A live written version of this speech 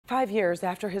5 years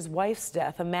after his wife's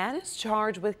death, a man is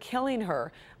charged with killing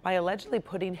her by allegedly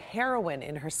putting heroin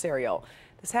in her cereal.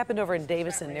 This happened over in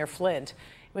Davison near Flint.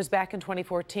 It was back in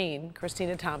 2014.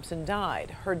 Christina Thompson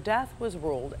died. Her death was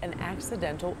ruled an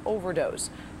accidental overdose.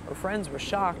 Her friends were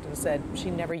shocked and said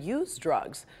she never used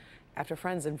drugs. After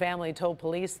friends and family told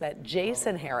police that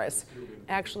Jason Harris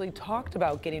actually talked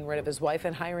about getting rid of his wife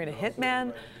and hiring a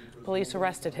hitman, police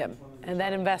arrested him and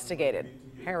then investigated.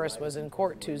 Harris was in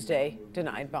court Tuesday,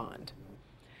 denied bond.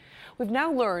 We've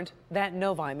now learned that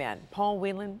Novi man Paul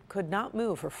Whelan could not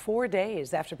move for 4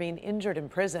 days after being injured in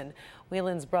prison.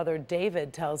 Whelan's brother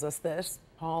David tells us this.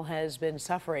 Paul has been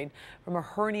suffering from a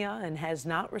hernia and has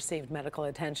not received medical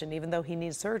attention, even though he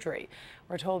needs surgery.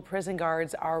 We're told prison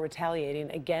guards are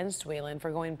retaliating against Whelan for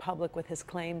going public with his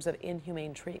claims of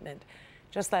inhumane treatment.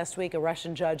 Just last week, a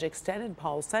Russian judge extended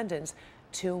Paul's sentence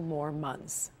 2 more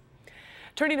months.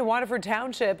 Turning to Waterford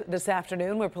Township this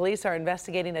afternoon, where police are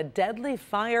investigating a deadly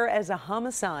fire as a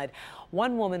homicide.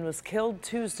 One woman was killed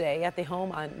Tuesday at the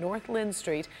home on North Lynn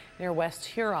Street near West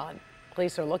Huron.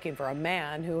 Police are looking for a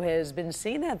man who has been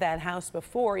seen at that house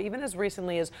before, even as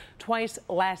recently as twice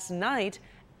last night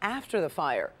after the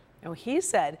fire. Now, he's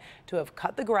said to have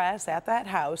cut the grass at that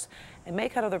house and may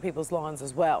cut other people's lawns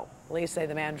as well. Police say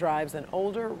the man drives an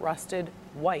older, rusted,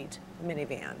 white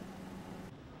minivan.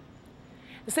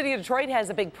 The city of Detroit has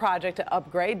a big project to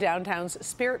upgrade downtown's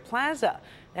Spirit Plaza.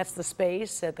 That's the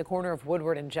space at the corner of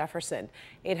Woodward and Jefferson.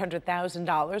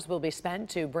 $800,000 will be spent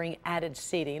to bring added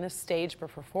seating, a stage for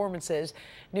performances,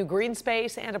 new green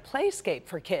space, and a playscape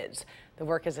for kids. The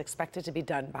work is expected to be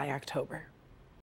done by October.